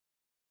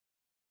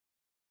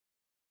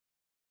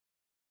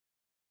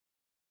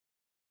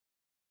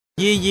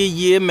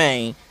Yeah,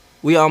 man.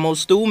 We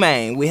almost through,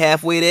 man. We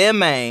halfway there,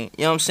 man.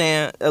 You know what I'm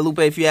saying?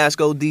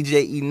 LupeFiasco,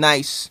 DJ E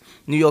Nice,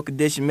 New York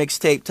edition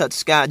mixtape, Touch the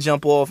Sky,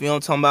 Jump Off. You know what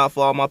I'm talking about?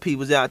 For all my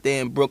peoples out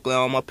there in Brooklyn,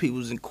 all my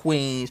peoples in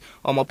Queens,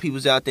 all my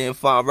peoples out there in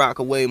Far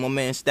Rockaway, my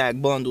man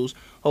Stack Bundles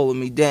holding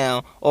me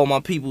down. All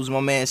my peoples, my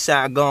man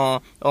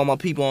Saigon, all my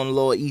people on the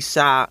Lower East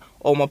Side,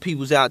 all my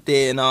peoples out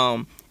there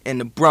in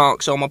the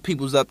Bronx, all my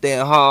peoples up there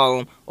in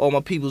Harlem, all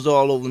my peoples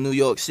all over New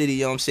York City,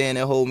 you know what I'm saying,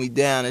 that hold me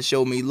down and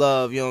show me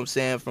love, you know what I'm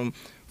saying,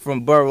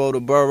 from borough to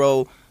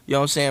borough, you know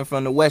what I'm saying,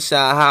 from the West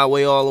Side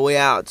Highway all the way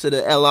out to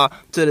the LR,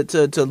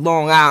 to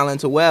Long Island,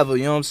 to wherever,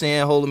 you know what I'm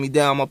saying, holding me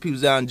down, my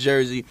peoples out in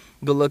Jersey,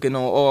 good looking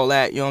on all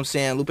that, you know what I'm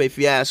saying,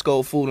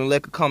 LupeFiasco, Food and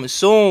Liquor coming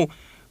soon,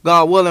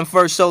 God willing,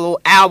 first solo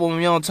album,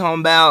 you know what I'm talking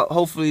about,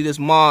 hopefully this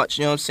March,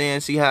 you know what I'm saying,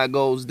 see how it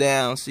goes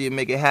down, see it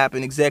make it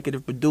happen,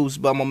 executive produced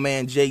by my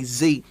man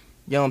Jay-Z,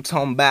 you know what I'm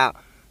talking about,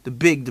 the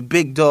big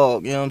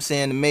dog, you know what I'm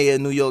saying, the mayor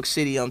of New York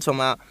City, you know what I'm talking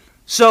about,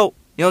 so,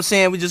 you know what I'm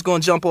saying, we just gonna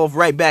jump off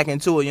right back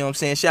into it, you know what I'm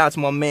saying, shout out to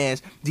my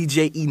mans,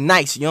 DJ E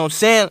Nice, you know what I'm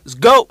saying, let's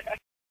go!